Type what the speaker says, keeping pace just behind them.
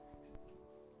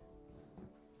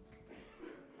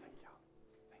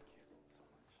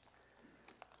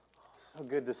So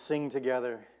good to sing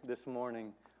together this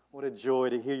morning. What a joy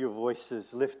to hear your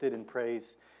voices lifted in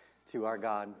praise to our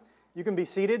God. You can be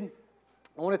seated.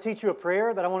 I want to teach you a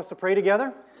prayer that I want us to pray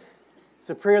together.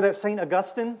 It's a prayer that St.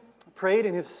 Augustine prayed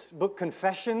in his book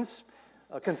Confessions.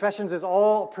 Confessions is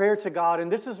all prayer to God,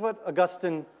 and this is what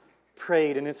Augustine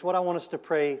prayed, and it's what I want us to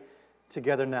pray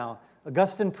together now.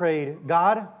 Augustine prayed,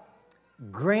 God,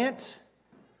 grant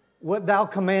what thou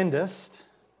commandest,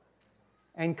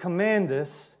 and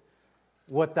commandest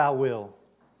what thou will.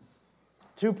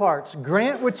 Two parts.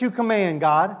 Grant what you command,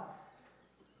 God.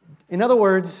 In other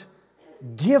words,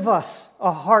 give us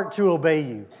a heart to obey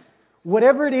you.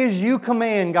 Whatever it is you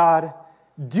command, God,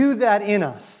 do that in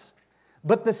us.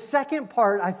 But the second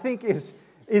part, I think, is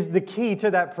the key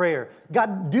to that prayer.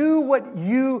 God, do what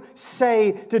you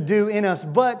say to do in us,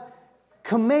 but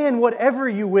command whatever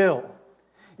you will.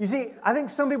 You see, I think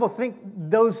some people think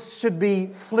those should be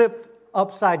flipped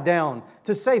upside down.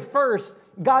 To say first,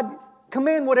 God,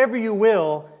 command whatever you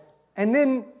will, and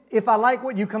then if I like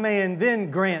what you command, then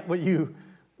grant what you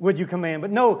command.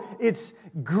 But no, it's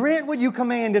grant what you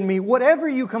command in me, whatever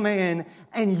you command,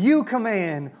 and you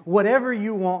command whatever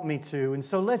you want me to. And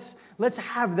so let's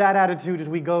have that attitude as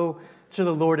we go to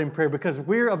the Lord in prayer, because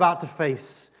we're about to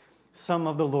face some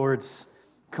of the Lord's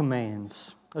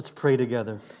commands. Let's pray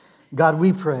together. God,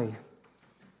 we pray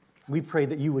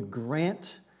that you would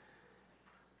grant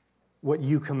what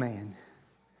you command,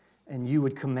 and you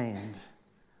would command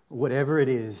whatever it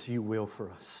is you will for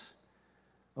us.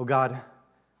 Oh God,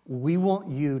 we want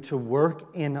you to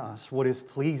work in us what is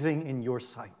pleasing in your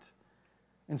sight.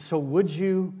 And so would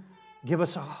you give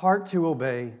us a heart to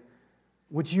obey?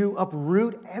 Would you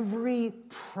uproot every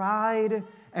pride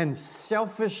and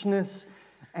selfishness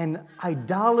and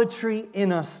idolatry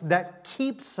in us that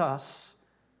keeps us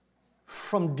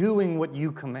from doing what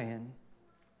you command?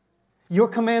 Your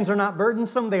commands are not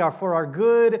burdensome, they are for our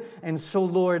good. And so,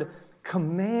 Lord,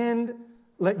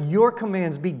 let your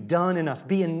commands be done in us,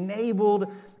 be enabled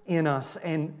in us,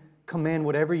 and command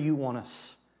whatever you want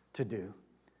us to do.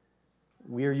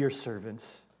 We are your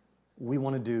servants. We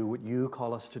want to do what you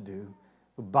call us to do.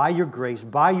 By your grace,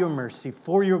 by your mercy,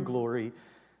 for your glory,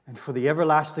 and for the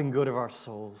everlasting good of our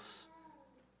souls,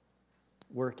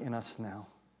 work in us now.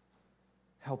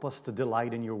 Help us to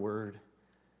delight in your word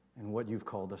and what you've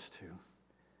called us to.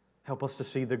 Help us to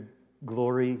see the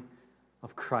glory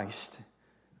of Christ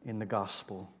in the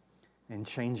gospel and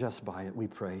change us by it, we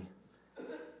pray.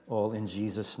 All in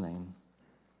Jesus' name.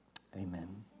 Amen.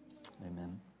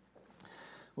 Amen.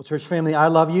 Well, church family, I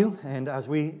love you. And as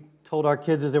we told our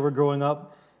kids as they were growing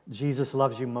up, Jesus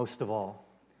loves you most of all.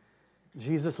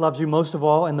 Jesus loves you most of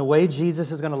all. And the way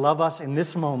Jesus is going to love us in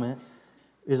this moment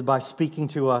is by speaking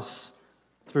to us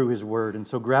through His Word. And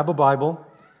so grab a Bible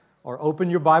or open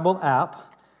your Bible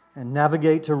app and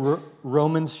navigate to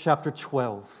Romans chapter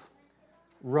 12.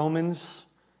 Romans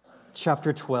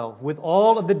chapter 12. With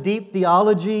all of the deep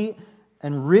theology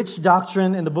and rich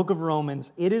doctrine in the book of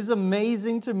Romans, it is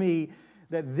amazing to me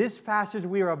that this passage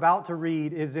we are about to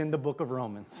read is in the book of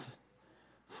Romans.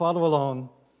 Follow along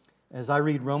as I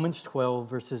read Romans 12,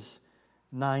 verses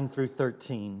 9 through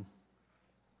 13.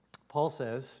 Paul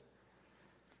says,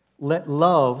 "Let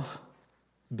love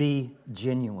be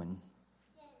genuine.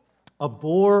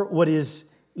 Abhor what is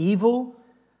evil,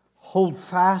 hold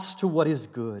fast to what is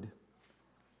good.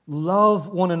 Love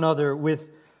one another with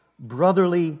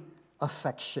brotherly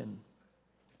affection.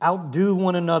 Outdo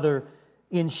one another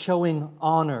in showing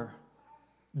honor.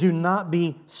 Do not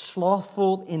be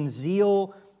slothful in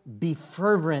zeal, be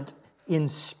fervent in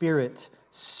spirit.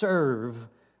 Serve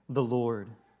the Lord.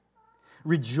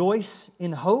 Rejoice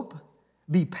in hope,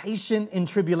 be patient in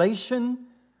tribulation,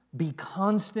 be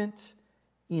constant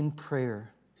in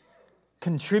prayer.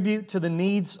 Contribute to the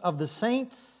needs of the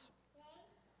saints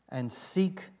and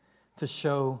seek to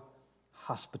show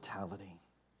hospitality."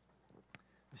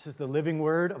 This is the living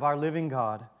word of our living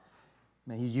God.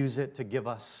 May He use it to give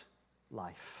us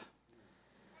life.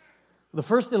 The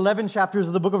first 11 chapters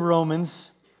of the book of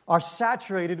Romans are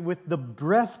saturated with the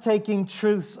breathtaking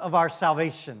truths of our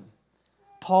salvation.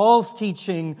 Paul's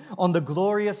teaching on the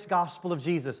glorious gospel of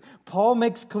Jesus. Paul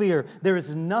makes clear there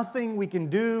is nothing we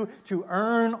can do to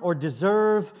earn or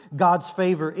deserve God's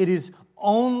favor. It is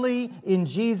only in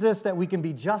Jesus that we can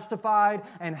be justified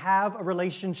and have a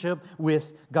relationship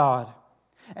with God.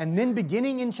 And then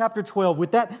beginning in chapter 12,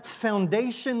 with that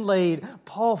foundation laid,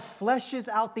 Paul fleshes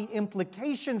out the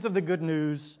implications of the good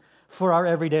news for our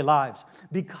everyday lives.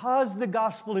 Because the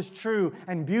gospel is true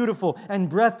and beautiful and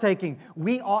breathtaking,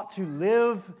 we ought to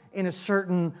live in a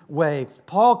certain way.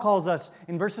 Paul calls us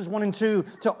in verses 1 and 2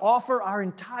 to offer our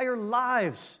entire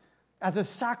lives as a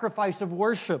sacrifice of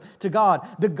worship to God.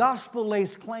 The gospel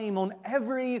lays claim on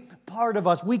every part of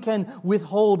us. We can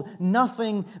withhold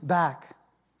nothing back.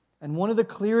 And one of the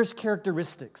clearest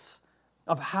characteristics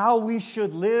of how we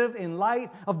should live in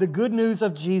light of the good news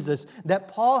of Jesus that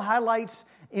Paul highlights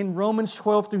in Romans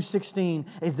 12 through 16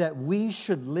 is that we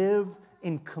should live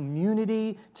in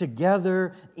community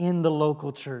together in the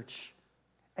local church.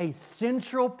 A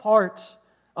central part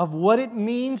of what it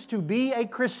means to be a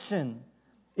Christian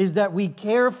is that we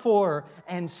care for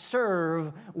and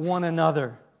serve one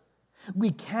another.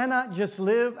 We cannot just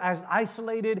live as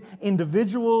isolated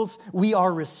individuals. We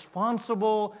are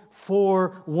responsible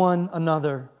for one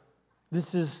another.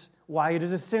 This is why it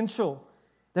is essential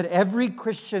that every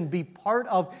Christian be part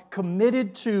of,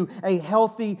 committed to a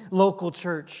healthy local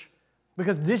church.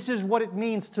 Because this is what it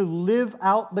means to live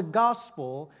out the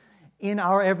gospel in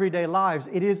our everyday lives.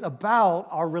 It is about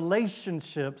our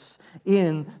relationships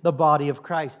in the body of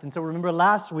Christ. And so remember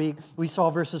last week we saw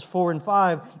verses 4 and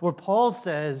 5 where Paul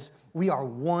says we are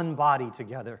one body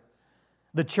together.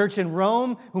 The church in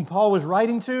Rome, whom Paul was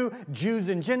writing to, Jews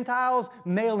and Gentiles,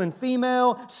 male and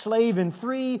female, slave and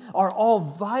free, are all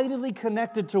vitally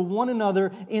connected to one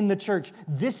another in the church.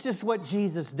 This is what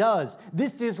Jesus does.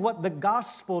 This is what the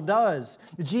gospel does.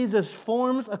 Jesus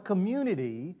forms a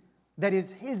community that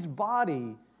is His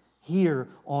body here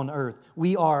on earth.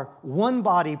 We are one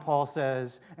body, Paul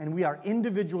says, and we are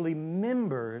individually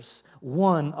members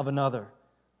one of another.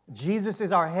 Jesus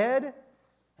is our head,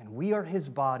 and we are His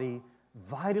body,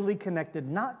 vitally connected,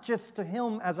 not just to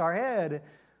Him as our head,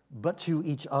 but to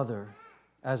each other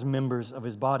as members of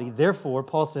His body. Therefore,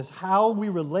 Paul says, how we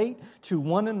relate to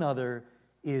one another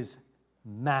is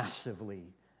massively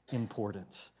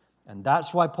important. And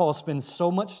that's why Paul spends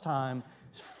so much time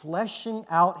fleshing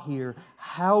out here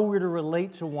how we're to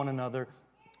relate to one another,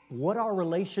 what our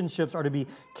relationships are to be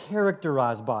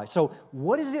characterized by. So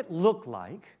what does it look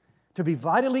like to be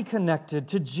vitally connected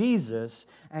to Jesus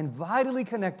and vitally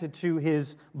connected to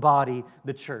His body,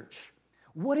 the church?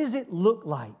 What does it look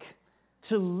like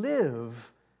to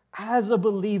live as a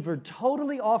believer,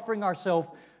 totally offering ourselves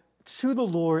to the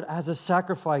Lord as a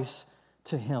sacrifice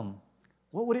to Him?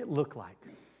 What would it look like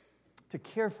to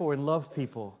care for and love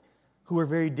people who are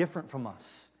very different from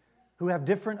us, who have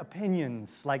different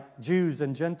opinions, like Jews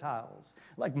and Gentiles,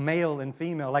 like male and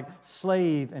female, like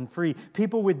slave and free,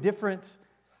 people with different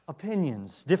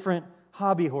opinions, different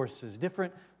hobby horses,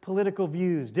 different political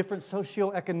views, different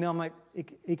socioeconomic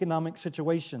economic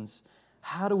situations?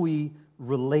 How do we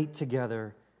relate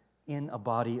together in a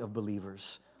body of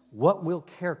believers? What will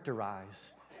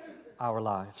characterize our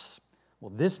lives?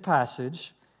 Well, this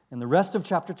passage and the rest of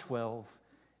chapter 12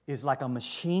 is like a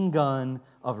machine gun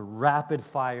of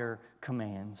rapid-fire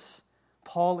commands.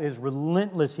 Paul is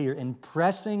relentless here in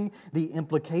pressing the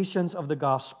implications of the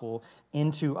gospel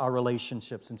into our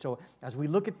relationships. And so as we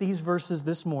look at these verses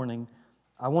this morning,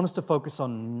 I want us to focus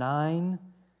on 9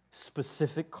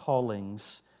 specific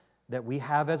callings that we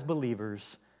have as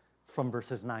believers from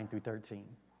verses 9 through 13.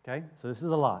 Okay? So this is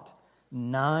a lot.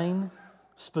 9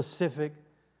 specific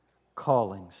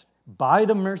callings. By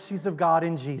the mercies of God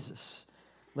in Jesus,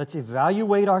 let's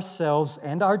evaluate ourselves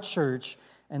and our church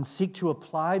and seek to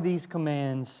apply these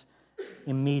commands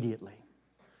immediately.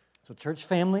 So, church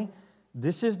family,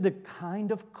 this is the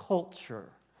kind of culture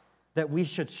that we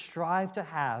should strive to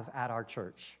have at our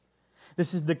church.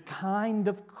 This is the kind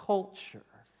of culture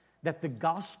that the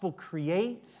gospel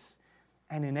creates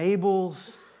and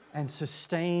enables and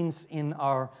sustains in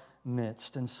our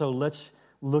midst. And so let's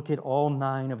look at all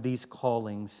 9 of these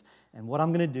callings. And what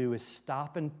I'm going to do is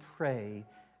stop and pray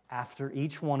after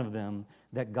each one of them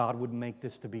that God would make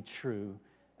this to be true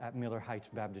at Miller Heights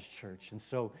Baptist Church. And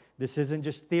so this isn't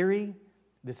just theory.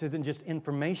 This isn't just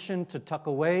information to tuck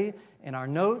away in our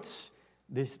notes.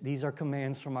 These are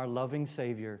commands from our loving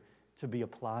Savior to be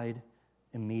applied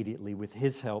immediately with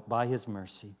His help, by His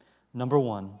mercy. Number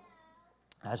 1,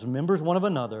 as members one of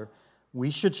another,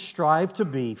 we should strive to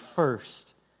be,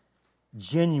 first,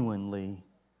 genuinely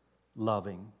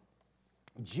loving.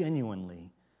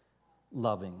 Genuinely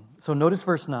loving. So notice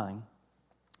verse 9.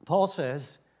 Paul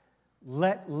says,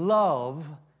 let love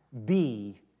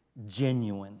be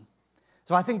genuine.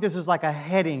 So I think this is like a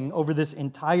heading over this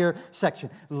entire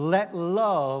section. Let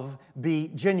love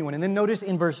be genuine. And then notice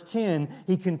in verse 10,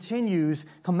 he continues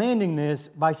commanding this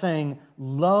by saying,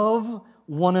 love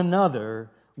one another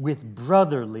with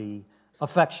brotherly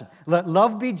affection. Let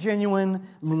love be genuine.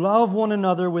 Love one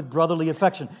another with brotherly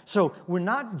affection. So we're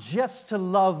not just to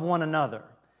love one another.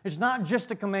 It's not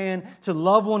just a command to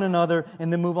love one another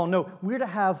and then move on. No, we're to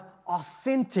have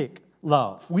authentic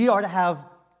love. We are to have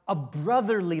a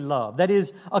brotherly love. That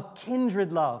is, a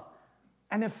kindred love.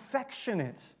 an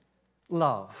affectionate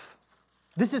love.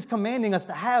 This is commanding us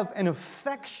to have an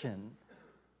affection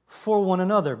for one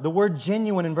another. The word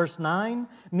genuine in verse 9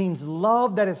 means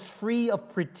love that is free of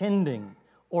pretending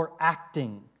or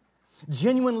acting.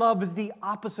 Genuine love is the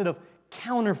opposite of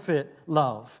counterfeit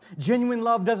love. Genuine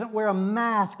love doesn't wear a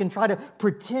mask and try to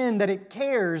pretend that it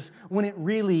cares when it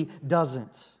really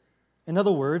doesn't. In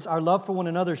other words, our love for one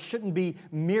another shouldn't be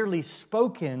merely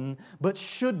spoken, but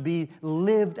should be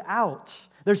lived out.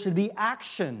 There should be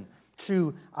action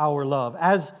to our love.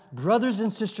 As brothers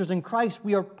and sisters in Christ,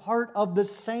 we are part of the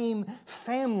same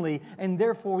family, and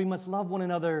therefore we must love one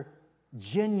another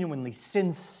genuinely,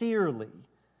 sincerely.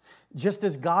 Just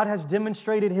as God has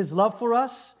demonstrated His love for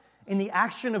us in the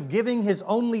action of giving His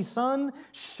only Son,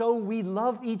 so we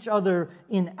love each other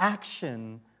in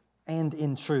action and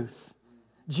in truth.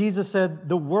 Jesus said,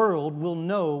 the world will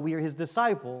know we are His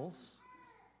disciples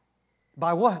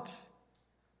by what?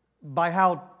 By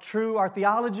how true our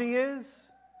theology is?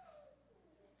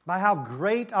 By how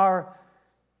great our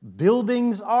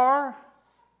buildings are?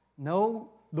 No,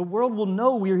 the world will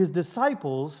know we are His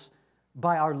disciples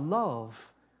by our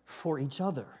love for each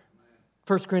other.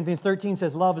 1 Corinthians 13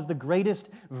 says love is the greatest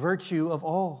virtue of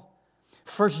all.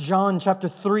 1 John chapter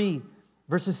 3,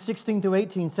 verses 16 to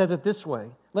 18 says it this way.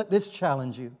 Let this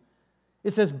challenge you.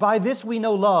 It says, by this we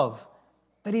know love,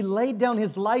 that He laid down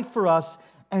His life for us,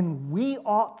 and we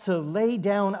ought to lay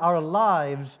down our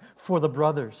lives for the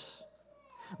brothers.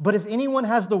 But if anyone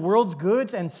has the world's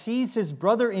goods and sees his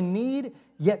brother in need,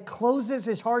 yet closes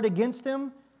his heart against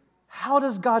him, how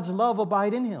does God's love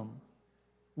abide in him?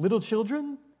 Little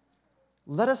children,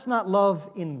 let us not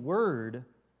love in word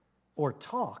or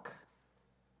talk,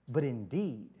 but in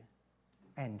deed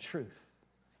and truth.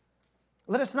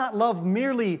 Let us not love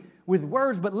merely with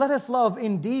words, but let us love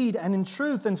in deed and in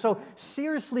truth. And so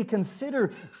seriously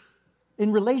consider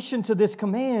in relation to this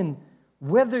command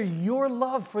whether your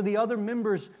love for the other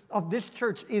members of this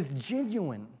church is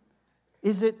genuine.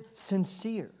 Is it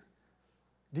sincere?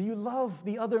 Do you love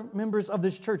the other members of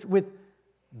this church with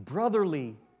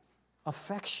brotherly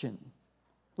affection?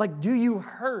 Like, do you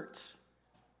hurt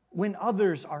when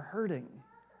others are hurting?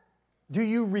 Do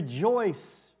you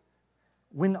rejoice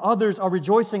when others are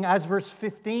rejoicing, as verse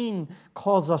 15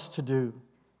 calls us to do?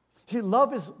 See,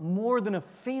 love is more than a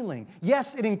feeling.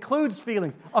 Yes, it includes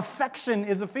feelings. Affection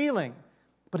is a feeling.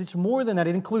 But it's more than that.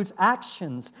 It includes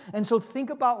actions. And so think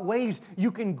about ways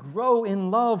you can grow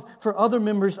in love for other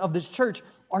members of this church.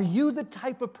 Are you the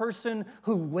type of person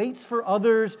who waits for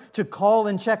others to call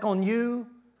and check on you?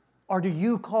 Or do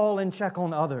you call and check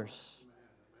on others?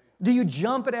 Do you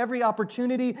jump at every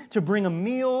opportunity to bring a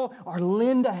meal or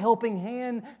lend a helping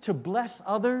hand to bless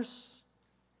others?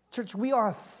 Church, we are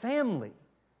a family.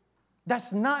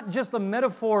 That's not just a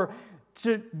metaphor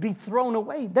to be thrown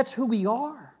away. That's who we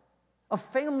are. A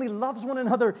family loves one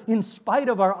another in spite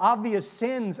of our obvious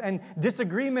sins and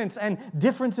disagreements and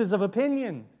differences of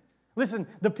opinion. Listen,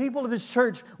 the people of this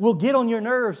church will get on your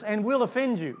nerves and will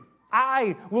offend you.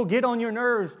 I will get on your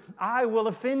nerves. I will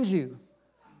offend you.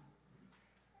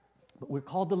 But we're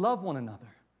called to love one another,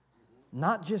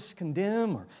 not just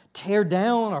condemn or tear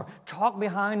down or talk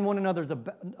behind one another's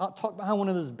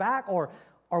back, or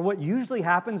what usually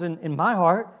happens in my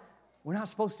heart. We're not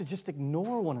supposed to just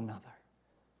ignore one another.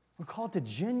 We're called to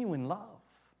genuine love,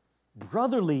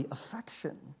 brotherly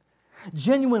affection.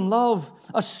 Genuine love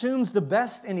assumes the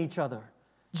best in each other.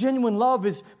 Genuine love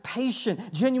is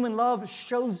patient. Genuine love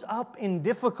shows up in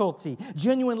difficulty.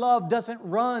 Genuine love doesn't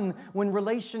run when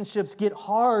relationships get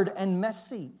hard and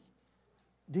messy.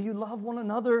 Do you love one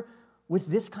another with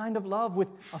this kind of love, with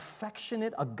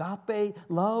affectionate, agape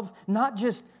love? Not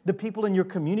just the people in your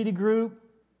community group,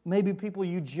 maybe people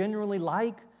you genuinely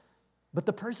like, but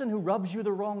the person who rubs you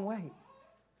the wrong way,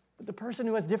 but the person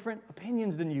who has different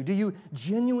opinions than you. Do you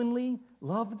genuinely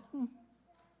love them?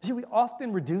 See, we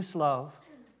often reduce love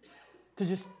to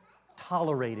just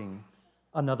tolerating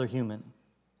another human.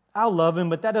 I'll love him,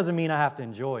 but that doesn't mean I have to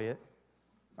enjoy it.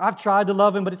 I've tried to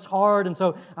love him, but it's hard, and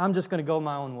so I'm just going to go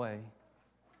my own way.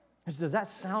 Does that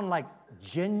sound like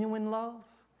genuine love?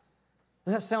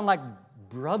 Does that sound like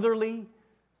brotherly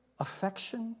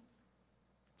affection?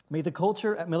 May the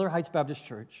culture at Miller Heights Baptist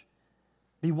Church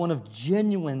be one of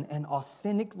genuine and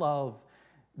authentic love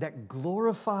that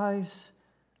glorifies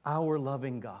our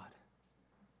loving God.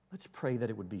 Let's pray that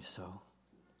it would be so.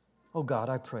 Oh God,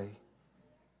 I pray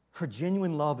for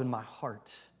genuine love in my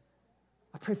heart.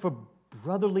 I pray for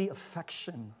brotherly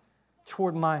affection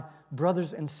toward my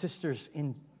brothers and sisters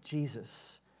in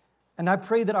Jesus. And I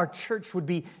pray that our church would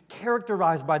be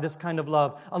characterized by this kind of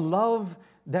love, a love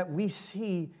that we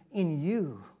see in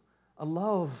you, a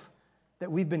love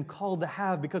that we've been called to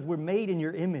have because we're made in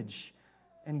your image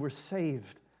and we're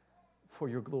saved for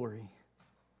your glory.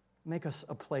 Make us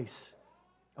a place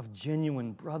of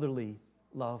genuine brotherly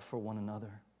love for one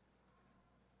another.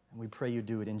 And we pray you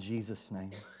do it in Jesus'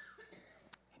 name.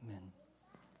 Amen.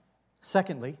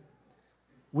 Secondly,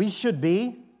 we should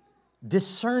be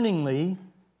discerningly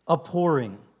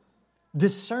abhorring.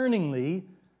 Discerningly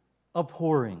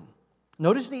abhorring.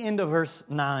 Notice the end of verse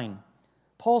 9.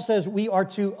 Paul says we are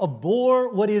to abhor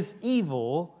what is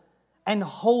evil and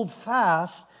hold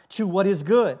fast to what is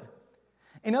good.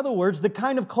 In other words, the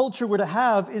kind of culture we're to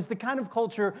have is the kind of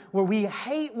culture where we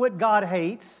hate what God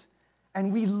hates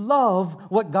and we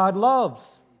love what God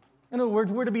loves. In other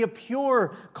words, we're to be a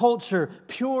pure culture,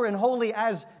 pure and holy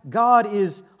as God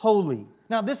is holy.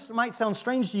 Now, this might sound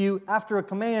strange to you after a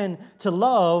command to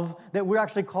love that we're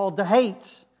actually called to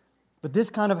hate. But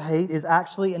this kind of hate is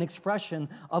actually an expression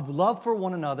of love for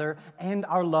one another and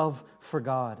our love for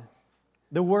God.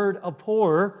 The word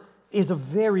abhor is a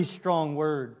very strong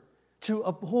word. To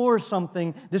abhor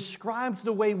something describes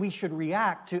the way we should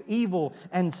react to evil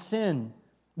and sin.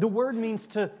 The word means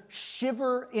to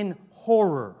shiver in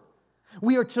horror.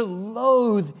 We are to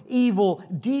loathe evil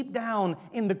deep down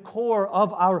in the core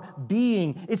of our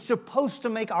being. It's supposed to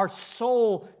make our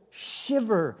soul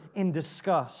shiver in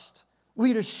disgust.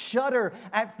 We are to shudder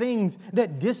at things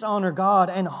that dishonor God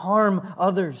and harm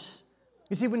others.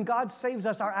 You see, when God saves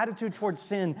us, our attitude towards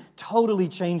sin totally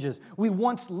changes. We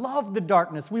once loved the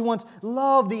darkness. We once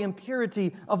loved the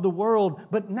impurity of the world,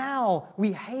 but now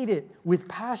we hate it with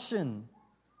passion.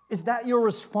 Is that your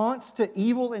response to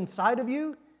evil inside of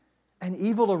you and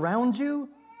evil around you?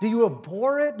 Do you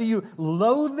abhor it? Do you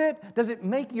loathe it? Does it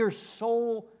make your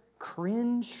soul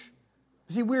cringe?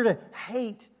 See, we're to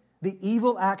hate the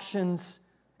evil actions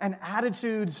and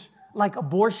attitudes like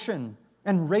abortion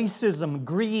and racism,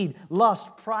 greed,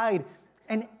 lust, pride,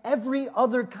 and every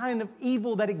other kind of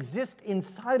evil that exists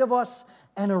inside of us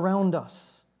and around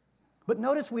us. But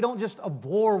notice we don't just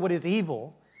abhor what is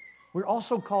evil. We're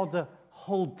also called to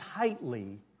hold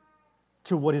tightly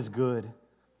to what is good.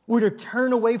 We're to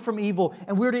turn away from evil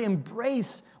and we're to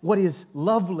embrace what is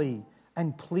lovely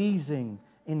and pleasing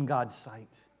in God's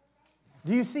sight.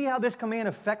 Do you see how this command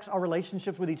affects our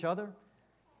relationships with each other?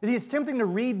 See, it's tempting to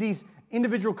read these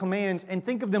individual commands and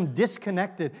think of them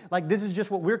disconnected, like this is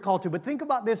just what we're called to. But think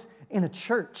about this in a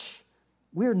church.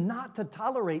 We're not to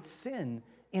tolerate sin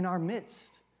in our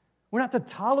midst. We're not to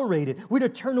tolerate it. We're to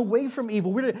turn away from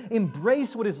evil. We're to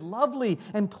embrace what is lovely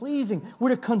and pleasing. We're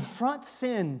to confront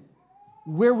sin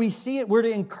where we see it. We're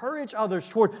to encourage others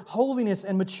toward holiness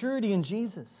and maturity in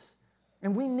Jesus.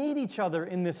 And we need each other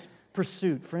in this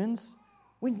pursuit, friends.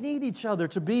 We need each other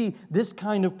to be this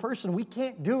kind of person. We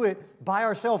can't do it by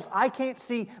ourselves. I can't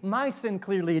see my sin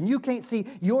clearly, and you can't see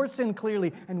your sin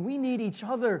clearly. And we need each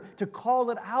other to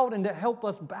call it out and to help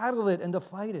us battle it and to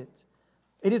fight it.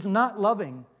 It is not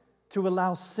loving to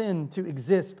allow sin to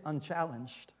exist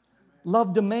unchallenged.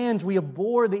 Love demands we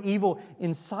abhor the evil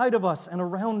inside of us and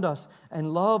around us.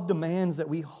 And love demands that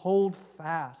we hold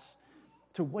fast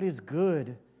to what is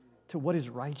good, to what is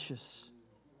righteous.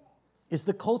 Is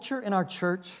the culture in our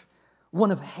church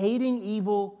one of hating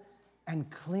evil and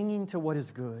clinging to what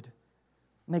is good?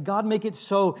 May God make it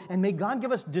so, and may God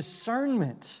give us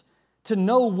discernment to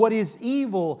know what is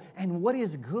evil and what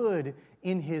is good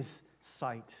in His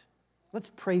sight.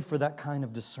 Let's pray for that kind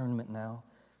of discernment now.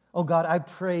 Oh God, I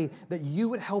pray that you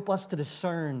would help us to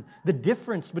discern the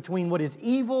difference between what is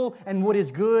evil and what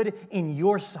is good in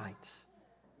your sight.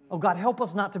 Oh God, help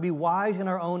us not to be wise in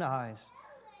our own eyes,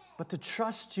 but to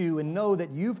trust you and know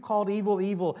that you've called evil,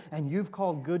 evil, and you've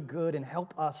called good, good, and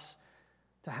help us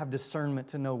to have discernment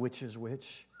to know which is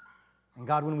which. And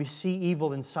God, when we see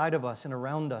evil inside of us and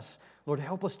around us, Lord,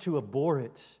 help us to abhor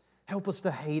it. Help us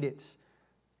to hate it.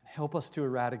 Help us to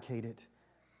eradicate it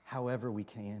however we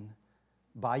can.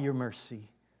 By your mercy,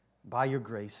 by your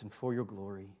grace, and for your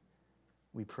glory,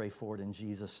 we pray for it in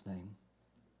Jesus' name.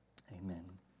 Amen.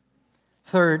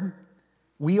 Third,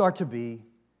 we are to be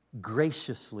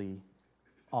graciously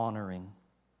honoring.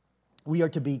 We are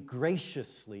to be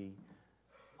graciously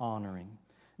honoring.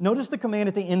 Notice the command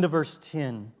at the end of verse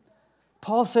 10.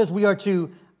 Paul says we are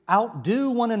to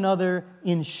outdo one another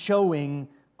in showing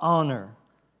honor.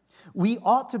 We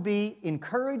ought to be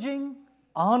encouraging,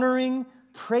 honoring,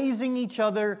 praising each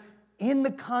other in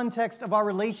the context of our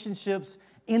relationships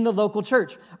in the local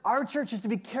church. Our church is to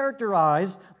be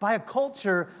characterized by a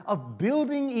culture of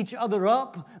building each other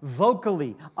up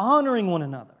vocally, honoring one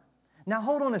another. Now,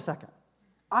 hold on a second.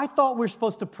 I thought we're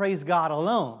supposed to praise God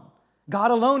alone.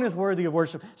 God alone is worthy of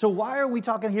worship. So why are we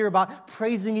talking here about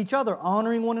praising each other,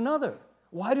 honoring one another?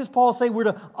 Why does Paul say we're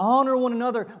to honor one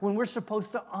another when we're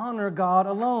supposed to honor God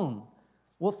alone?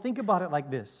 Well, think about it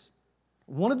like this.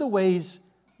 One of the ways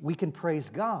we can praise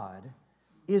God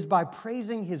is by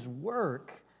praising His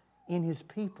work in His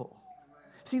people.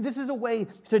 See, this is a way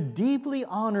to deeply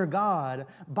honor God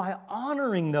by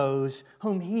honoring those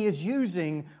whom He is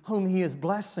using, whom He is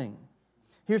blessing.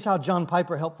 Here's how John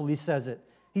Piper helpfully says it.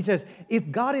 He says, if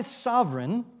God is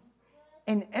sovereign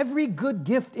and every good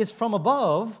gift is from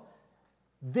above,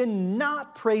 then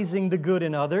not praising the good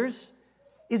in others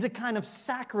is a kind of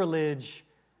sacrilege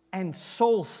and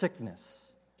soul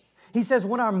sickness. He says,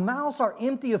 when our mouths are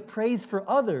empty of praise for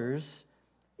others,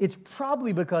 it's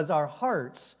probably because our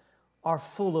hearts are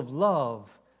full of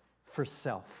love for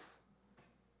self.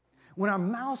 When our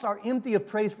mouths are empty of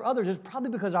praise for others, it's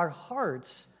probably because our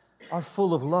hearts are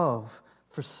full of love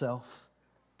for self.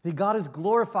 See, God is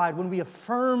glorified when we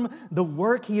affirm the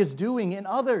work He is doing in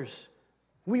others.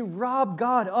 We rob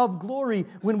God of glory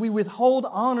when we withhold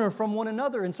honor from one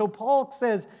another. And so Paul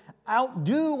says,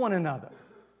 outdo one another.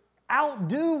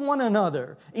 Outdo one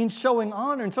another in showing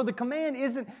honor. And so the command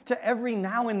isn't to every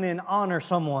now and then honor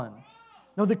someone.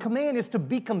 No, the command is to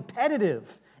be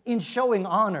competitive in showing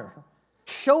honor.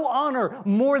 Show honor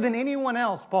more than anyone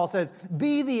else, Paul says.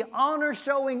 Be the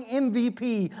honor-showing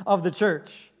MVP of the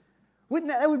church.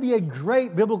 That would be a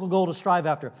great biblical goal to strive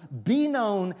after. Be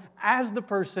known as the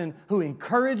person who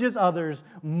encourages others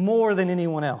more than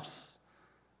anyone else.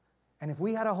 And if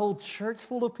we had a whole church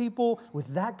full of people with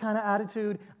that kind of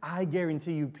attitude, I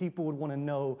guarantee you people would want to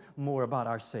know more about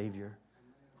our Savior.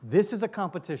 This is a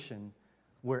competition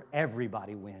where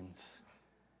everybody wins.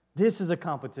 This is a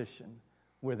competition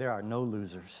where there are no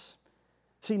losers.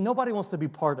 See, nobody wants to be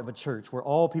part of a church where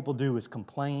all people do is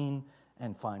complain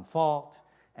and find fault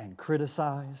and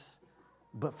criticize.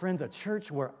 But friends, a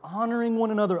church where honoring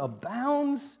one another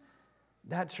abounds,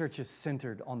 that church is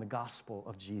centered on the gospel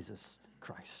of Jesus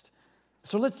Christ.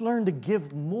 So let's learn to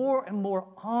give more and more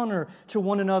honor to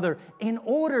one another in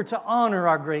order to honor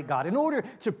our great God. In order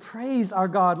to praise our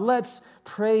God, let's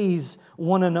praise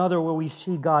one another where we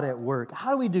see God at work.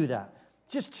 How do we do that?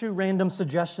 Just 2 random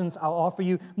suggestions I'll offer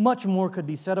you. Much more could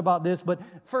be said about this, but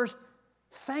first,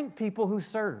 thank people who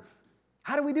serve.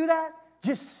 How do we do that?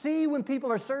 Just see when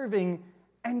people are serving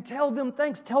and tell them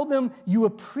thanks. Tell them you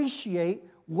appreciate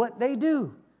what they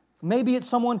do. Maybe it's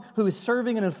someone who is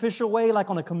serving in an official way, like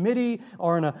on a committee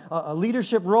or in a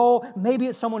leadership role. Maybe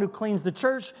it's someone who cleans the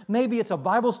church. Maybe it's a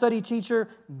Bible study teacher.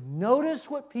 Notice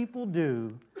what people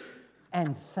do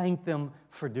and thank them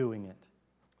for doing it.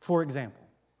 For example,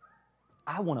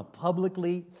 I want to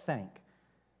publicly thank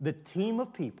the team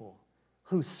of people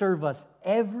who serve us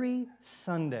every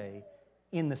Sunday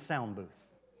in the sound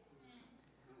booth.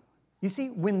 You see,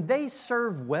 when they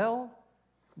serve well,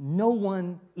 no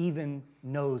one even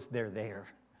knows they're there.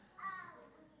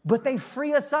 But they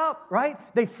free us up, right?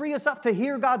 They free us up to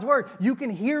hear God's word. You can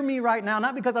hear me right now,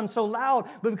 not because I'm so loud,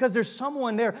 but because there's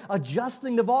someone there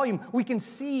adjusting the volume. We can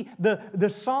see the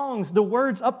songs, the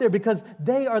words up there because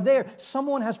they are there.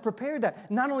 Someone has prepared that.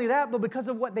 Not only that, but because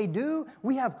of what they do,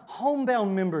 we have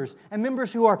homebound members and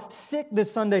members who are sick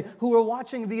this Sunday who are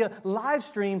watching via live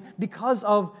stream because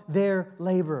of their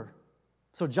labor.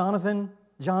 So Jonathan,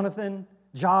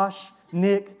 Josh,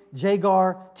 Nick,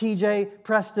 Jagar, TJ,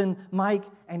 Preston, Mike,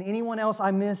 and anyone else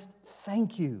I missed,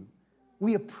 thank you.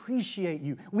 We appreciate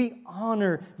you. We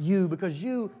honor you because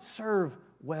you serve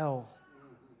well.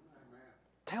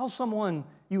 Tell someone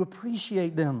you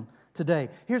appreciate them today.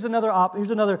 Here's another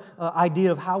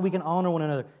idea of how we can honor one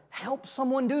another. Help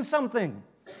someone do something.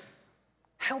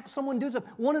 Help someone do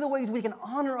something. One of the ways we can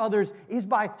honor others is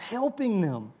by helping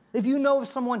them. If you know of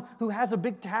someone who has a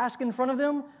big task in front of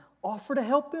them, offer to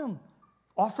help them.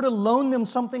 Offer to loan them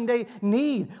something they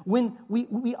need. When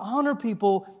we honor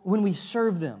people when we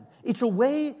serve them. It's a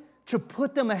way to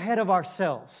put them ahead of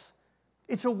ourselves.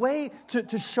 It's a way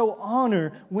to show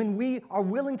honor when we are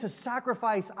willing to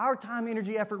sacrifice our time,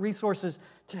 energy, effort, resources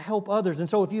to help others. And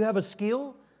so if you have a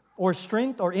skill or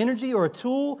strength or energy or a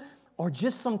tool or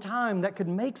just some time that could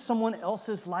make someone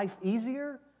else's life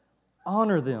easier,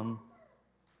 honor them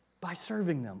by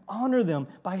serving them. Honor them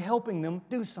by helping them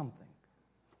do something.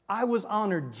 I was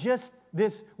honored just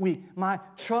this week. My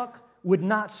truck would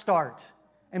not start.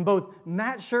 And both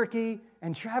Matt Shirkey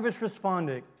and Travis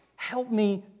Respondick helped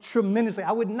me tremendously.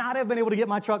 I would not have been able to get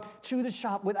my truck to the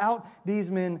shop without these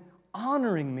men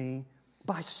honoring me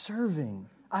by serving.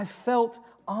 I felt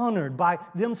honored by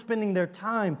them spending their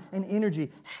time and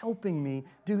energy helping me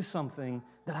do something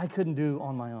that I couldn't do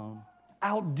on my own.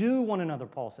 Outdo one another,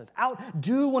 Paul says.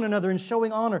 Outdo one another in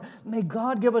showing honor. May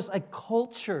God give us a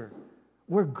culture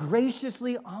We're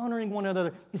graciously honoring one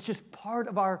another. It's just part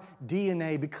of our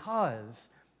DNA because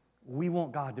we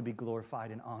want God to be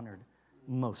glorified and honored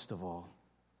most of all.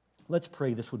 Let's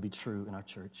pray this would be true in our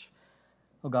church.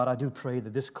 Oh God, I do pray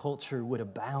that this culture would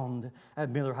abound at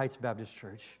Miller Heights Baptist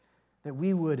Church, that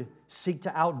we would seek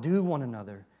to outdo one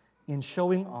another in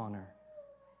showing honor,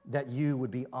 that you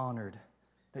would be honored,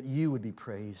 that you would be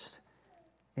praised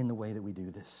in the way that we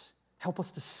do this. Help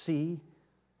us to see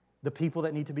the people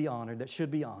that need to be honored, that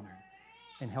should be honored,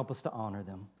 and help us to honor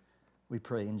them. We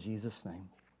pray in Jesus' name.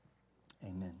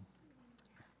 Amen.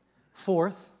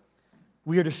 Fourth,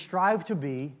 we are to strive to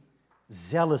be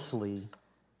zealously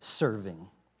serving.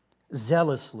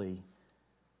 Zealously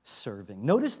serving.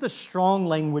 Notice the strong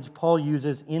language Paul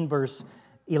uses in verse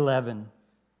 11.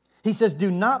 He says,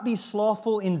 do not be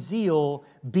slothful in zeal,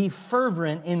 be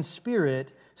fervent in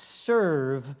spirit,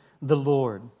 serve the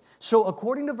Lord. So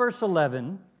according to verse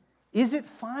 11, is it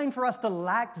fine for us to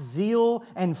lack zeal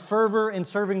and fervor in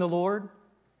serving the Lord?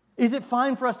 Is it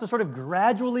fine for us to sort of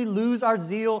gradually lose our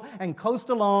zeal and coast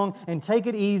along and take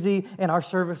it easy in our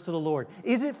service to the Lord?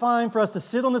 Is it fine for us to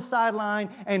sit on the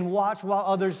sideline and watch while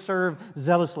others serve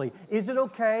zealously? Is it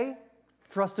okay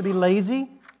for us to be lazy?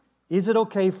 Is it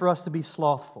okay for us to be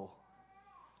slothful?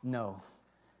 No.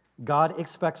 God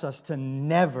expects us to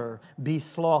never be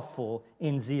slothful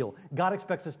in zeal. God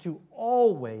expects us to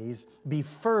always be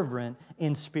fervent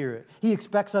in spirit. He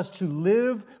expects us to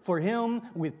live for Him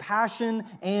with passion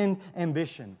and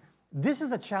ambition. This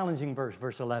is a challenging verse,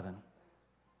 verse 11.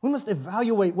 We must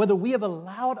evaluate whether we have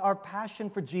allowed our passion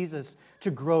for Jesus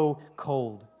to grow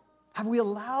cold. Have we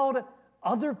allowed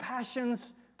other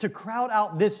passions to crowd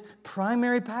out this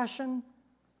primary passion?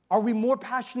 Are we more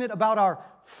passionate about our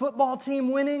football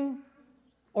team winning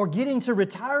or getting to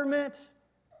retirement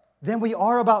than we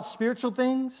are about spiritual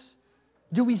things?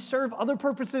 Do we serve other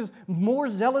purposes more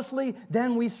zealously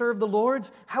than we serve the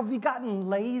Lord's? Have we gotten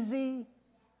lazy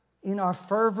in our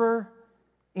fervor,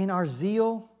 in our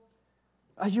zeal?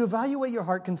 As you evaluate your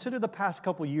heart, consider the past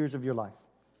couple years of your life.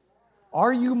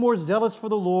 Are you more zealous for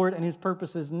the Lord and His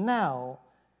purposes now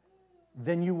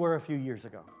than you were a few years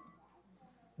ago?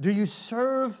 Do you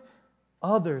serve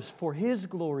others for His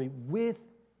glory with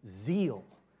zeal,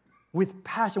 with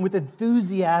passion, with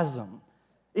enthusiasm?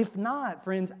 If not,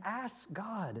 friends, ask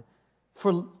God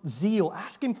for zeal.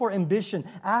 Ask Him for ambition.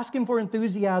 Ask Him for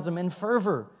enthusiasm and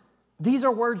fervor. These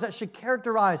are words that should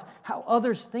characterize how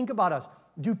others think about us.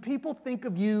 Do people think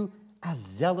of you as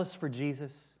zealous for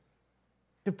Jesus?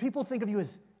 Do people think of you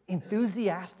as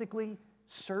enthusiastically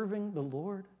serving the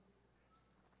Lord?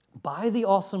 By the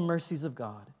awesome mercies of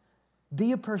God,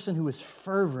 be a person who is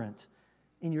fervent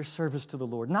in your service to the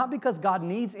Lord. Not because God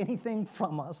needs anything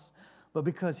from us, but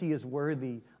because He is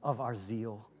worthy of our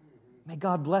zeal. May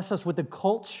God bless us with the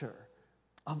culture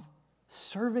of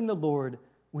serving the Lord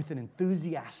with an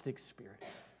enthusiastic spirit.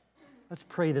 Let's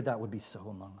pray that that would be so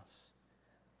among us.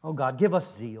 Oh God, give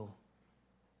us zeal.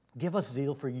 Give us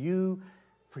zeal for you,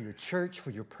 for your church,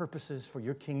 for your purposes, for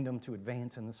your kingdom to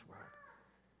advance in this world.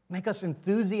 Make us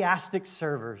enthusiastic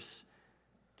servers.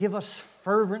 Give us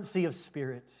fervency of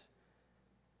spirit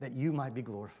that you might be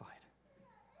glorified.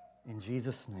 In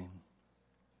Jesus' name,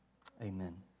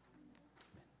 amen.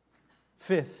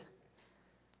 Fifth,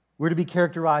 we're to be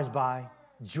characterized by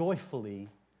joyfully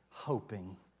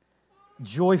hoping.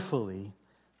 Joyfully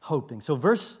hoping. So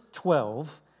verse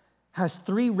 12 has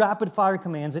 3 rapid-fire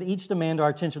commands that each demand our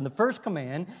attention. The first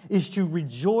command is to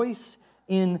rejoice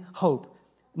in hope.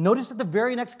 Notice that the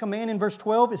very next command in verse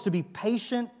 12 is to be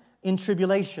patient in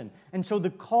tribulation. And so the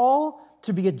call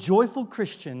to be a joyful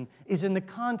Christian is in the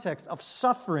context of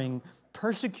suffering,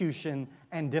 persecution,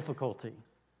 and difficulty,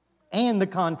 and the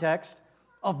context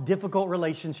of difficult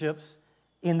relationships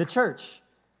in the church.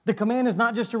 The command is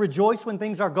not just to rejoice when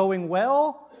things are going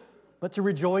well, but to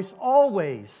rejoice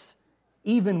always,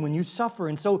 even when you suffer.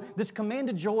 And so this command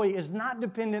to joy is not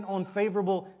dependent on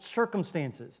favorable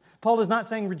circumstances. Paul is not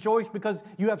saying rejoice because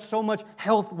you have so much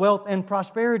health, wealth, and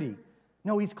prosperity.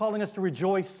 No, he's calling us to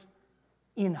rejoice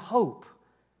in hope.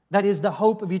 That is the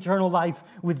hope of eternal life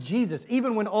with Jesus.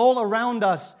 Even when all around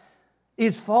us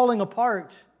is falling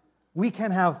apart, we can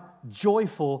have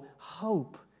joyful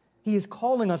hope. He is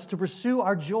calling us to pursue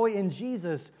our joy in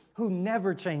Jesus, who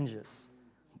never changes.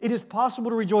 It is possible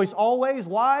to rejoice always.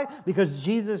 Why? Because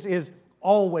Jesus is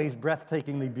always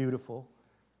breathtakingly beautiful.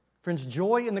 Friends,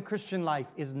 joy in the Christian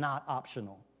life is not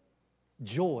optional.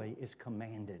 Joy is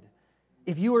commanded.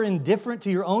 If you are indifferent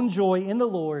to your own joy in the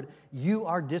Lord, you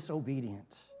are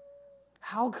disobedient.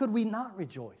 How could we not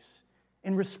rejoice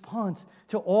in response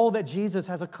to all that Jesus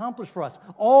has accomplished for us?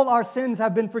 All our sins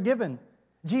have been forgiven.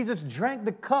 Jesus drank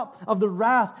the cup of the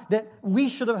wrath that we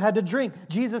should have had to drink.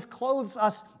 Jesus clothes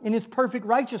us in His perfect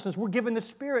righteousness. We're given the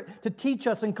Spirit to teach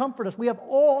us and comfort us. We have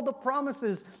all the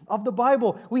promises of the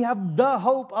Bible. We have the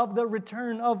hope of the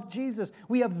return of Jesus.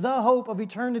 We have the hope of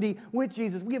eternity with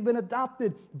Jesus. We have been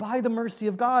adopted by the mercy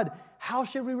of God. How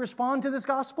should we respond to this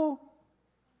gospel?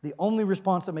 The only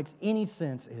response that makes any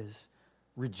sense is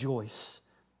rejoice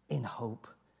in hope,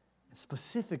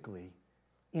 specifically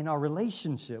in our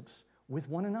relationships with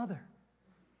one another.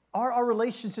 Are our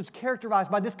relationships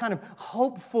characterized by this kind of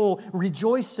hopeful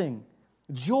rejoicing?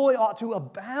 Joy ought to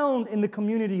abound in the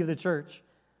community of the church.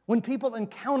 When people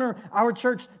encounter our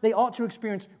church, they ought to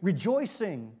experience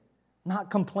rejoicing, not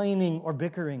complaining or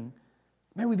bickering.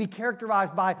 May we be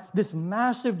characterized by this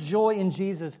massive joy in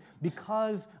Jesus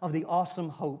because of the awesome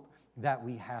hope that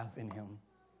we have in Him.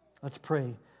 Let's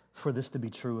pray for this to be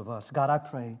true of us. God, I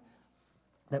pray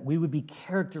that we would be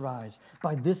characterized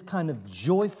by this kind of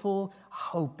joyful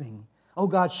hoping. Oh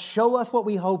God, show us what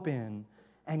we hope in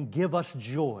and give us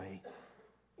joy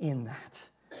in that.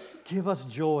 Give us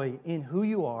joy in who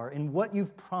You are, in what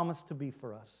You've promised to be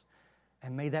for us.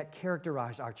 And may that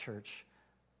characterize our church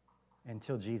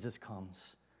until Jesus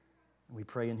comes. We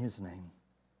pray in His name.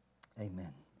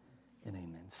 Amen and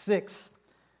amen. 6,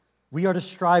 we are to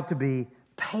strive to be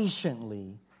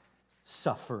patiently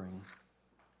suffering.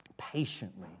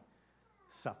 Patiently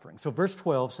suffering. So verse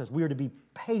 12 says we are to be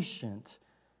patient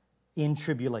in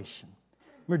tribulation.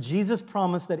 Remember, Jesus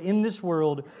promised that in this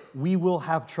world we will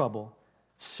have trouble.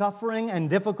 Suffering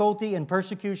and difficulty and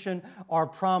persecution are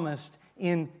promised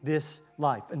in this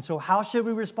life. And so how should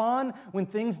we respond when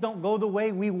things don't go the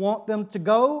way we want them to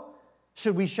go?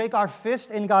 Should we shake our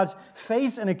fist in God's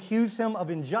face and accuse Him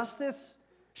of injustice?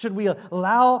 Should we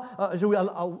wallow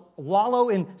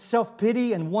in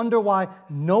self-pity and wonder why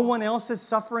no one else is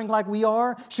suffering like we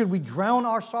are? Should we drown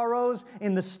our sorrows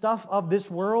in the stuff of this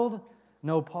world?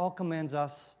 No, Paul commands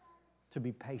us to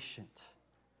be patient,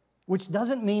 which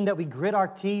doesn't mean that we grit our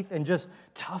teeth and just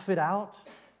tough it out.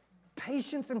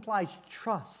 Patience implies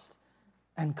trust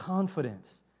and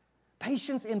confidence.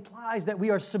 Patience implies that we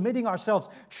are submitting ourselves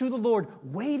to the Lord,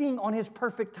 waiting on His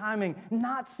perfect timing,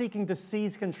 not seeking to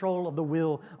seize control of the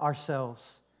will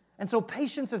ourselves. And so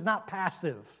patience is not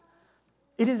passive.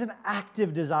 It is an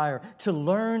active desire to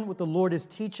learn what the Lord is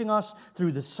teaching us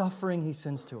through the suffering He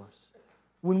sends to us.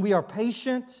 When we are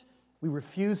patient, we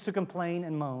refuse to complain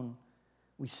and moan.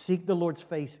 We seek the Lord's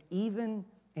face even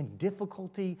in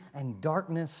difficulty and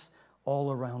darkness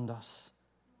all around us.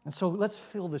 And so let's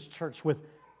fill this church with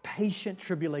patient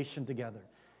tribulation together.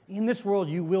 In this world,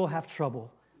 you will have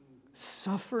trouble.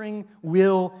 Suffering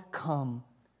will come.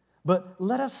 But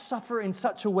let us suffer in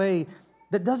such a way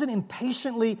that doesn't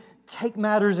impatiently take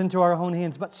matters into our own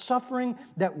hands, but suffering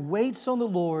that waits on the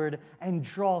Lord and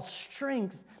draws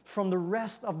strength from the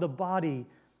rest of the body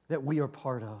that we are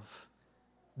part of.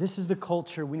 This is the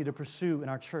culture we need to pursue in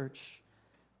our church.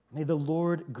 May the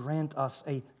Lord grant us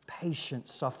a patient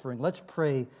suffering. Let's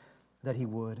pray that He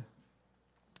would.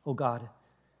 Oh God,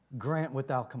 grant what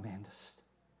Thou commandest.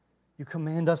 You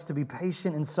command us to be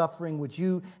patient in suffering. Would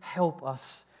You help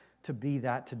us to be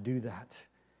that, to do that?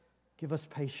 Give us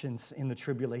patience in the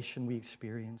tribulation we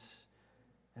experience.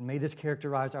 And may this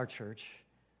characterize our church.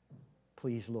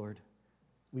 Please, Lord,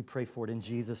 we pray for it in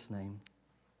Jesus' name.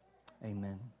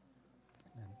 Amen.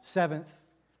 7th,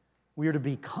 we are to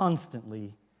be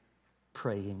constantly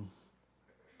praying.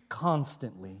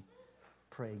 Constantly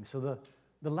praying. So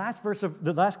the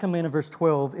last command of verse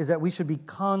 12 is that we should be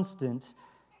constant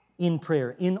in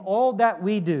prayer. In all that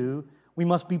we do, we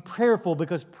must be prayerful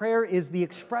because prayer is the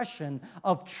expression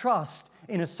of trust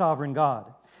in a sovereign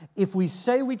God. If we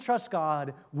say we trust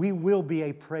God, we will be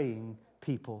a praying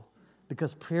people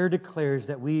because prayer declares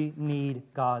that we need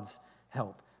God's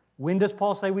help. When does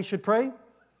Paul say we should pray?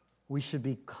 We should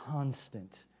be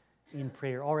constant in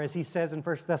prayer. Or as he says in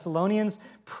 1 Thessalonians,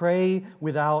 pray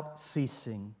without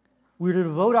ceasing. We're to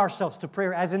devote ourselves to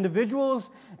prayer as individuals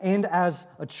and as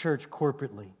a church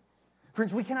corporately.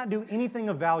 Friends, we cannot do anything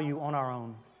of value on our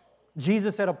own.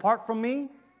 Jesus said, apart from me,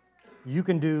 you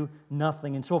can do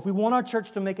nothing. And so if we want our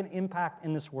church to make an impact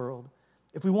in this world,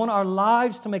 if we want our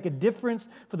lives to make a difference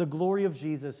for the glory of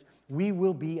Jesus, we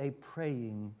will be a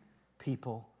praying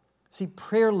people. See,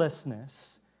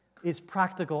 prayerlessness is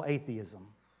practical atheism.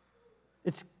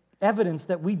 It's evidence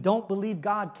that we don't believe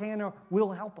God can or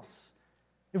will help us.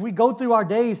 If we go through our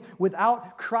days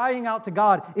without crying out to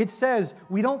God, it says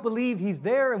we don't believe He's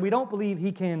there and we don't believe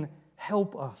He can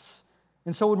help us.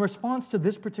 And so in response to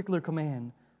this particular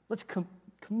command, let's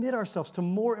commit ourselves to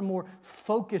more and more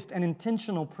focused and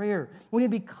intentional prayer. We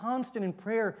need to be constant in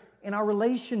prayer in our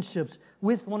relationships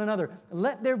with one another.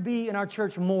 Let there be in our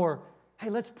church more, hey,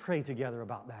 let's pray together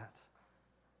about that.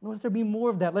 Let there be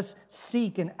more of that. Let's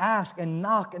seek and ask and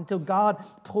knock until God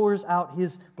pours out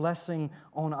His blessing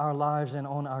on our lives and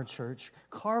on our church.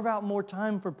 Carve out more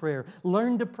time for prayer.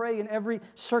 Learn to pray in every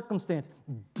circumstance.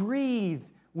 Breathe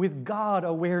with God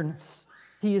awareness.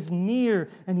 He is near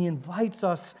and He invites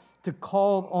us to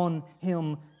call on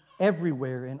Him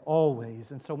everywhere and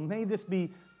always. And so may this be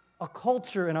a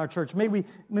culture in our church. May we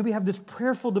have this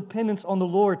prayerful dependence on the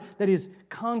Lord that is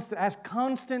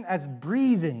constant as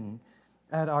breathing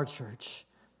at our church.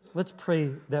 Let's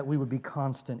pray that we would be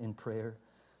constant in prayer.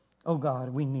 Oh God,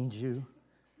 we need You.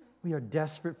 We are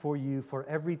desperate for You for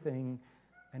everything,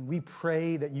 and we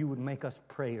pray that You would make us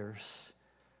prayers.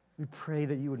 We pray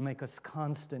that You would make us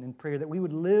constant in prayer, that we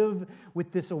would live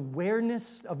with this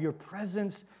awareness of Your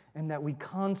presence, and that we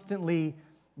constantly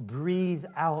breathe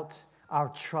out our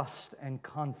trust and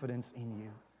confidence in You.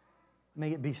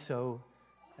 May it be so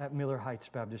at Miller Heights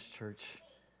Baptist Church.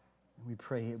 We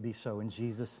pray it be so in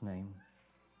Jesus' name.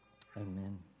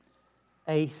 Amen.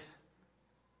 Eighth,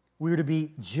 we are to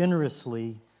be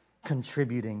generously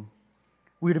contributing.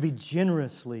 We are to be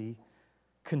generously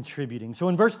contributing. So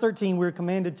in verse 13, we're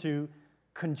commanded to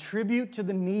contribute to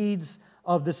the needs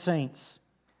of the saints.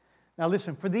 Now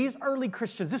listen, for these early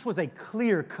Christians, this was a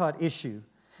clear-cut issue.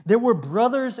 There were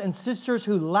brothers and sisters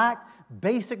who lacked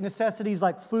basic necessities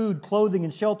like food, clothing,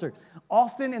 and shelter.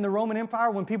 Often in the Roman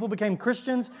Empire, when people became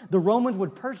Christians, the Romans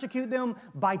would persecute them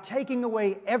by taking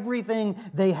away everything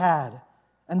they had.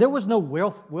 And there was no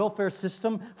welfare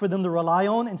system for them to rely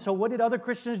on. And so what did other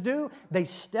Christians do? They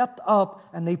stepped up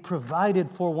and they provided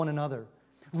for one another.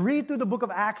 Read through the book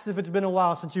of Acts if it's been a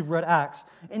while since you've read Acts.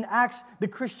 In Acts, the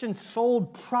Christians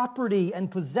sold property and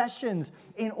possessions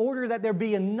in order that there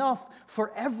be enough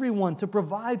for everyone to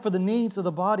provide for the needs of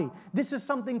the body. This is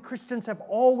something Christians have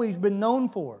always been known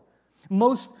for.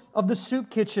 Most of the soup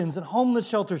kitchens and homeless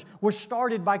shelters were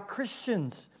started by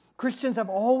Christians. Christians have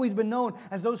always been known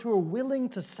as those who are willing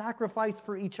to sacrifice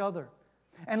for each other.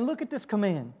 And look at this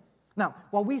command. Now,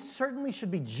 while we certainly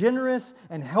should be generous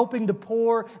and helping the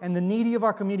poor and the needy of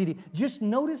our community, just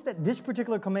notice that this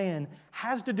particular command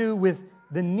has to do with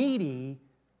the needy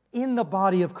in the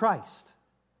body of Christ.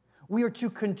 We are to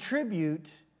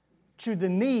contribute to the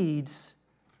needs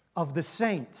of the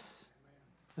saints.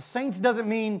 The saints doesn't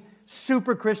mean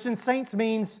super Christians. Saints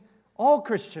means all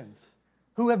Christians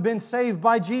who have been saved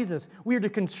by Jesus. We are to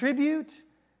contribute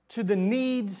to the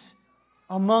needs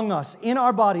among us, in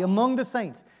our body, among the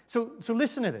saints. So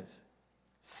listen to this.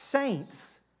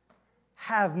 Saints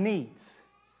have needs.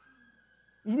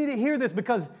 You need to hear this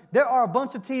because there are a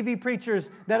bunch of TV preachers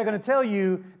that are going to tell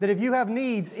you that if you have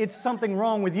needs, it's something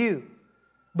wrong with you.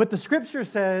 But the Scripture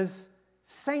says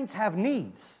saints have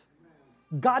needs.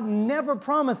 God never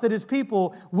promised that His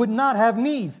people would not have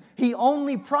needs. He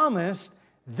only promised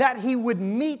that He would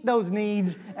meet those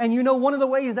needs. And you know one of the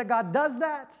ways that God does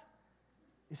that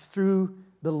is through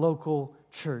the local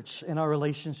church and our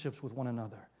relationships with one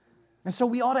another. And so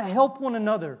we ought to help one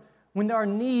another when there are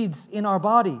needs in our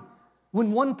body.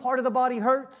 When one part of the body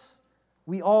hurts,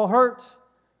 we all hurt.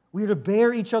 We are to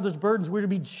bear each other's burdens. We're to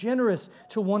be generous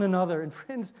to one another. And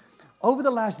friends, over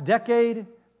the last decade,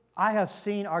 I have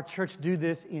seen our church do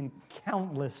this in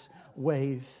countless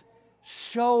ways.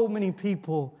 So many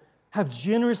people have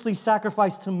generously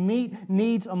sacrificed to meet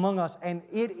needs among us, and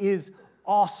it is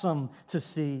awesome to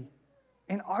see.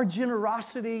 And our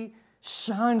generosity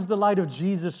shines the light of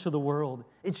Jesus to the world.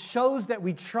 It shows that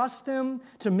we trust Him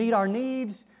to meet our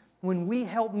needs when we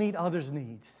help meet others'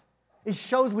 needs. It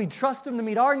shows we trust Him to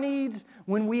meet our needs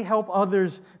when we help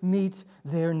others meet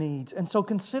their needs. And so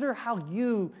consider how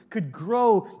you could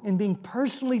grow in being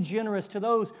personally generous to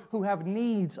those who have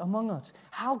needs among us.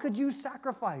 How could you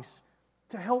sacrifice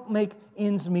to help make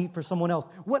ends meet for someone else?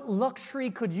 What luxury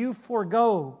could you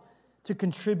forego to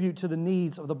contribute to the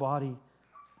needs of the body?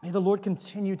 May the Lord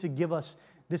continue to give us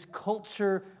this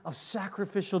culture of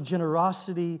sacrificial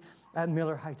generosity at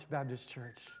Miller Heights Baptist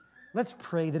Church. Let's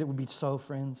pray that it would be so,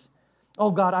 friends. Oh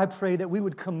God, I pray that we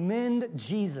would commend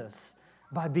Jesus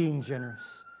by being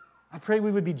generous. I pray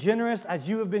we would be generous as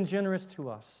You have been generous to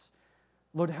us.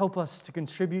 Lord, help us to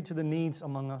contribute to the needs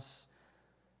among us.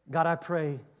 God, I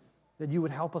pray that You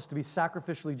would help us to be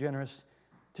sacrificially generous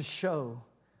to show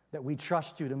that we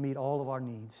trust You to meet all of our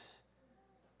needs.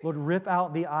 Lord, rip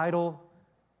out the idol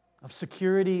of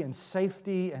security and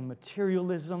safety and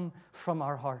materialism from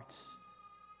our hearts.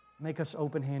 Make us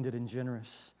open-handed and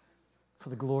generous for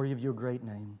the glory of Your great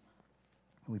name.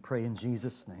 And we pray in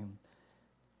Jesus' name.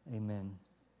 Amen.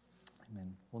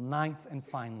 Amen. Well, ninth and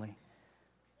finally,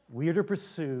 we are to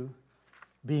pursue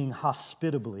being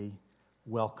hospitably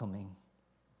welcoming.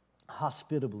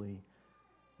 Hospitably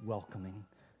welcoming.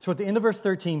 So at the end of verse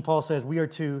 13, Paul says we are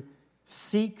to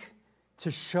seek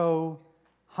to show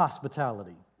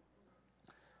hospitality.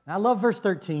 And I love verse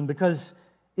 13 because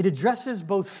it addresses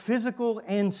both physical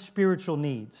and spiritual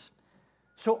needs.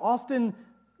 So often,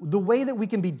 the way that we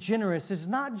can be generous is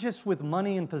not just with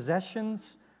money and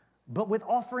possessions, but with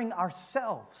offering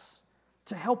ourselves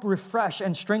to help refresh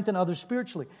and strengthen others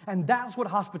spiritually. And that's what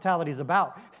hospitality is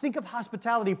about. Think of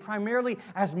hospitality primarily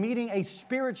as meeting a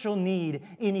spiritual need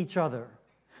in each other.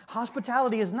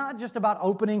 Hospitality is not just about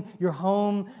opening your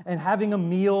home and having a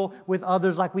meal with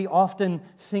others like we often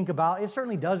think about. It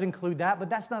certainly does include that, but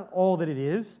that's not all that it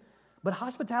is. But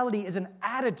hospitality is an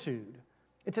attitude.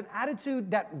 It's an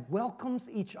attitude that welcomes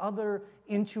each other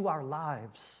into our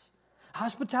lives.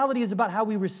 Hospitality is about how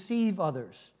we receive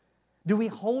others. Do we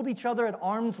hold each other at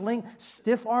arm's length,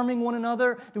 stiff-arming one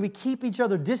another? Do we keep each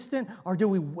other distant? Or do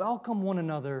we welcome one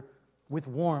another with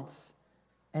warmth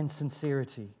and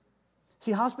sincerity?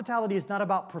 See, hospitality is not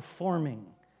about performing.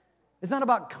 It's not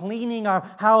about cleaning our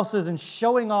houses and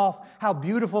showing off how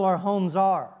beautiful our homes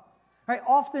are. Right?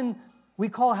 Often we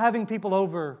call having people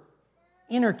over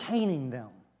entertaining them.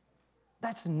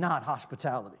 That's not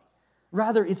hospitality.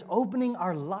 Rather, it's opening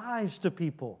our lives to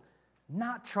people,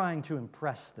 not trying to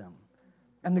impress them.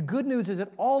 And the good news is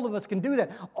that all of us can do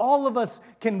that. All of us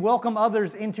can welcome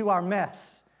others into our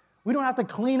mess. We don't have to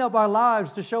clean up our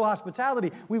lives to show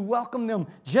hospitality. We welcome them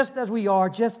just as we are,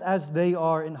 just as they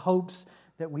are, in hopes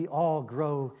that we all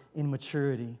grow in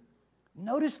maturity.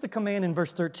 Notice the command in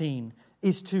verse 13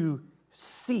 is to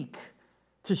seek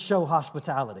to show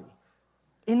hospitality.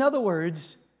 In other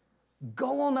words,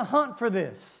 go on the hunt for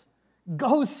this.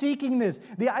 Go seeking this.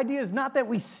 The idea is not that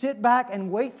we sit back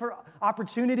and wait for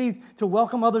opportunities to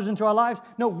welcome others into our lives.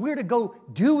 No, we're to go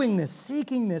doing this,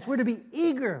 seeking this. We're to be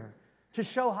eager to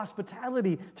show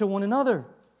hospitality to one another.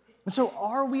 And so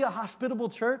are we a hospitable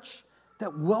church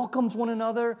that welcomes one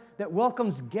another, that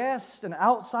welcomes guests and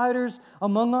outsiders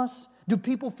among us? Do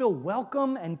people feel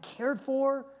welcome and cared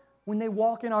for when they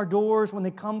walk in our doors, when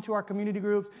they come to our community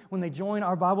groups, when they join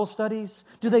our Bible studies?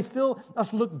 Do they feel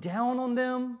us look down on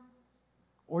them?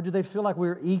 Or do they feel like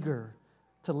we're eager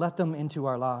to let them into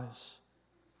our lives?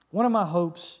 One of my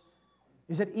hopes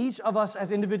is that each of us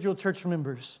as individual church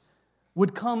members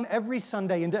would come every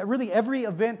Sunday and really every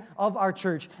event of our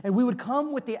church, and we would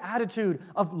come with the attitude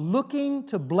of looking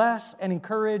to bless and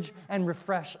encourage and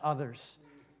refresh others.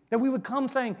 That we would come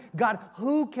saying, God,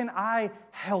 who can I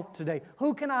help today?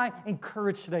 Who can I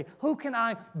encourage today? Who can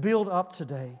I build up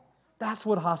today? That's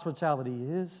what hospitality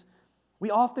is.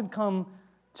 We often come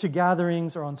to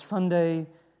gatherings or on Sunday,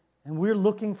 and we're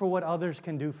looking for what others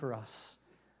can do for us.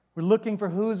 We're looking for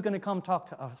who's going to come talk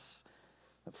to us.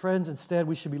 But friends, instead,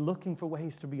 we should be looking for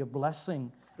ways to be a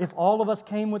blessing. If all of us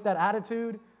came with that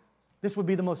attitude, this would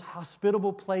be the most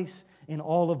hospitable place in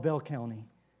all of Bell County.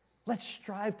 Let's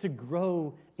strive to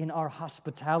grow in our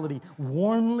hospitality,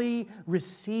 warmly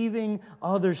receiving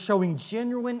others, showing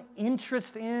genuine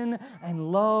interest in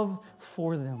and love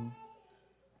for them.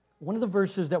 One of the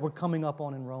verses that we're coming up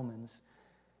on in Romans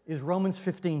is Romans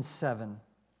 15:7.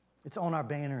 It's on our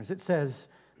banners. It says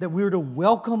that we're to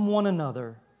welcome one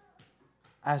another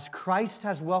as Christ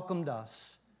has welcomed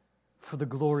us for the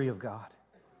glory of God.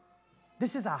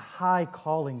 This is a high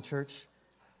calling, church,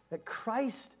 that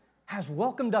Christ has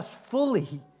welcomed us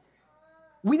fully.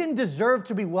 We didn't deserve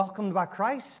to be welcomed by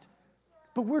Christ,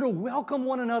 but we're to welcome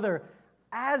one another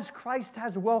as Christ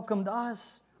has welcomed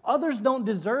us. Others don't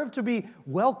deserve to be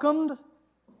welcomed,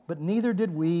 but neither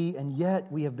did we, and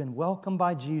yet we have been welcomed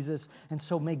by Jesus. And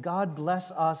so may God bless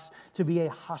us to be a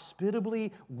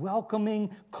hospitably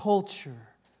welcoming culture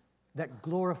that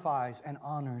glorifies and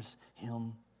honors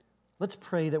Him. Let's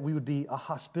pray that we would be a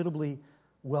hospitably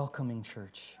welcoming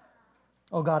church.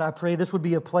 Oh God, I pray this would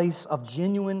be a place of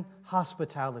genuine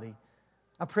hospitality.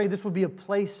 I pray this would be a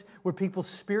place where people's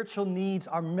spiritual needs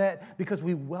are met because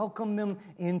we welcome them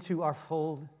into our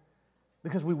fold,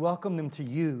 because we welcome them to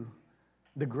you,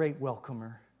 the great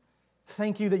welcomer.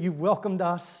 Thank you that you've welcomed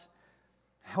us.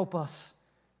 Help us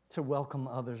to welcome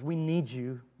others. We need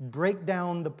you. Break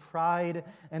down the pride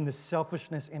and the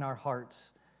selfishness in our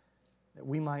hearts that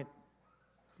we might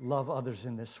love others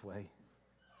in this way.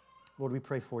 Lord, we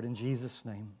pray for it in Jesus'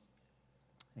 name.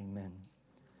 Amen.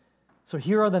 So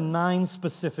here are the 9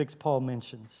 specifics Paul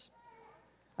mentions.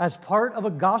 As part of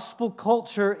a gospel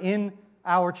culture in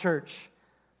our church,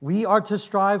 we are to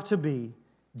strive to be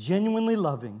genuinely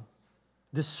loving,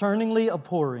 discerningly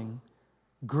abhorring,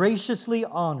 graciously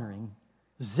honoring,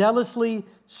 zealously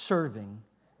serving,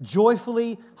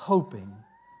 joyfully hoping,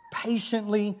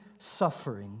 patiently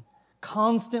suffering,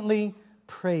 constantly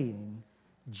praying,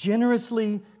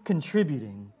 generously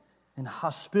contributing, and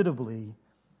hospitably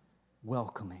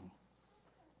welcoming.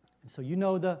 And so you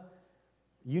know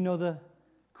the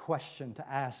question to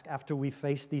ask after we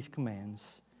face these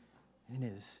commands, and it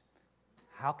is,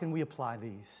 how can we apply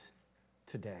these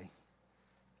today?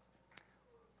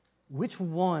 Which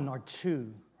one or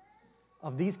two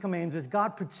of these commands is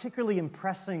God particularly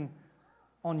impressing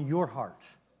on your heart?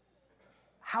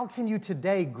 How can you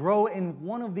today grow in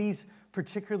one of these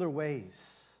particular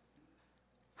ways?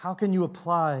 How can you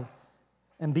apply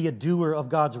and be a doer of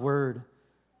God's word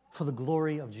for the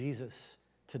glory of Jesus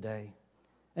today?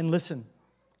 And listen,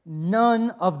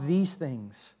 none of these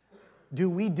things do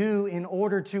we do in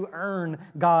order to earn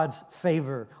God's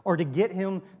favor or to get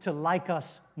Him to like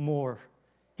us more.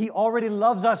 He already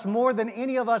loves us more than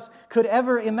any of us could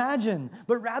ever imagine.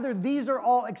 But rather, these are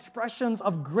all expressions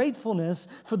of gratefulness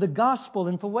for the gospel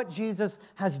and for what Jesus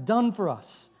has done for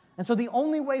us. And so the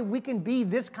only way we can be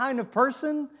this kind of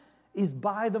person is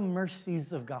by the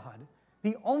mercies of God.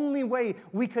 The only way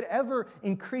we could ever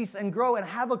increase and grow and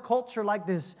have a culture like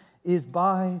this is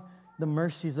by the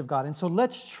mercies of God. And so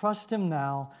let's trust Him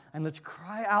now, and let's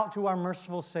cry out to our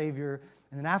merciful Savior.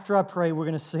 And then after I pray, we're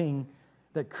going to sing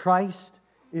that Christ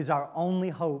is our only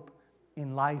hope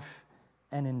in life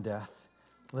and in death.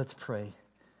 Let's pray.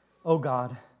 Oh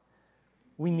God,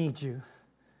 we need You.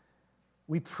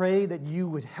 We pray that You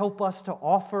would help us to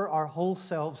offer our whole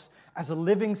selves as a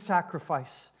living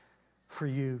sacrifice for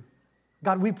You.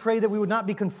 God, we pray that we would not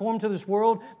be conformed to this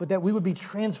world, but that we would be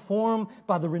transformed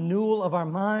by the renewal of our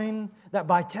mind, that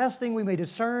by testing we may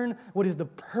discern what is the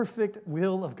perfect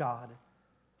will of God.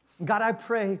 God, I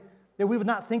pray that we would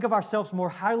not think of ourselves more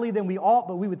highly than we ought,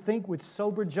 but we would think with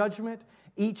sober judgment,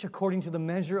 each according to the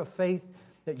measure of faith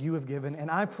that You have given. And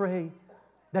I pray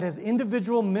that as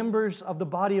individual members of the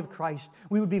body of Christ,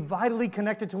 we would be vitally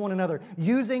connected to one another,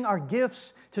 using our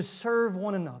gifts to serve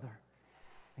one another.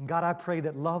 And God, I pray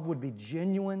that love would be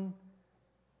genuine,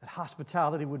 that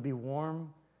hospitality would be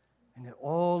warm, and that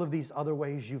all of these other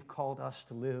ways You've called us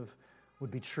to live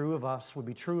would be true of us, would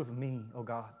be true of me, oh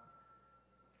God.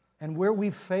 And where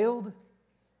we've failed,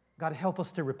 God, help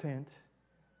us to repent.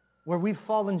 Where we've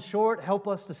fallen short, help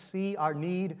us to see our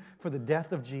need for the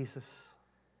death of Jesus,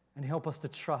 and help us to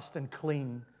trust and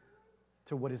cling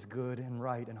to what is good and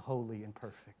right and holy and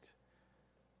perfect.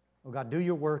 Oh God, do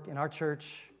Your work in our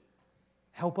church.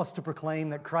 Help us to proclaim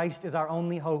that Christ is our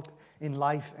only hope in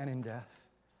life and in death.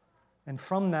 And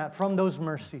from those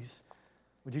mercies,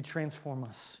 would You transform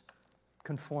us,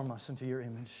 conform us into Your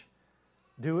image.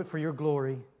 Do it for Your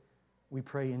glory. We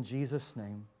pray in Jesus'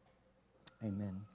 name. Amen.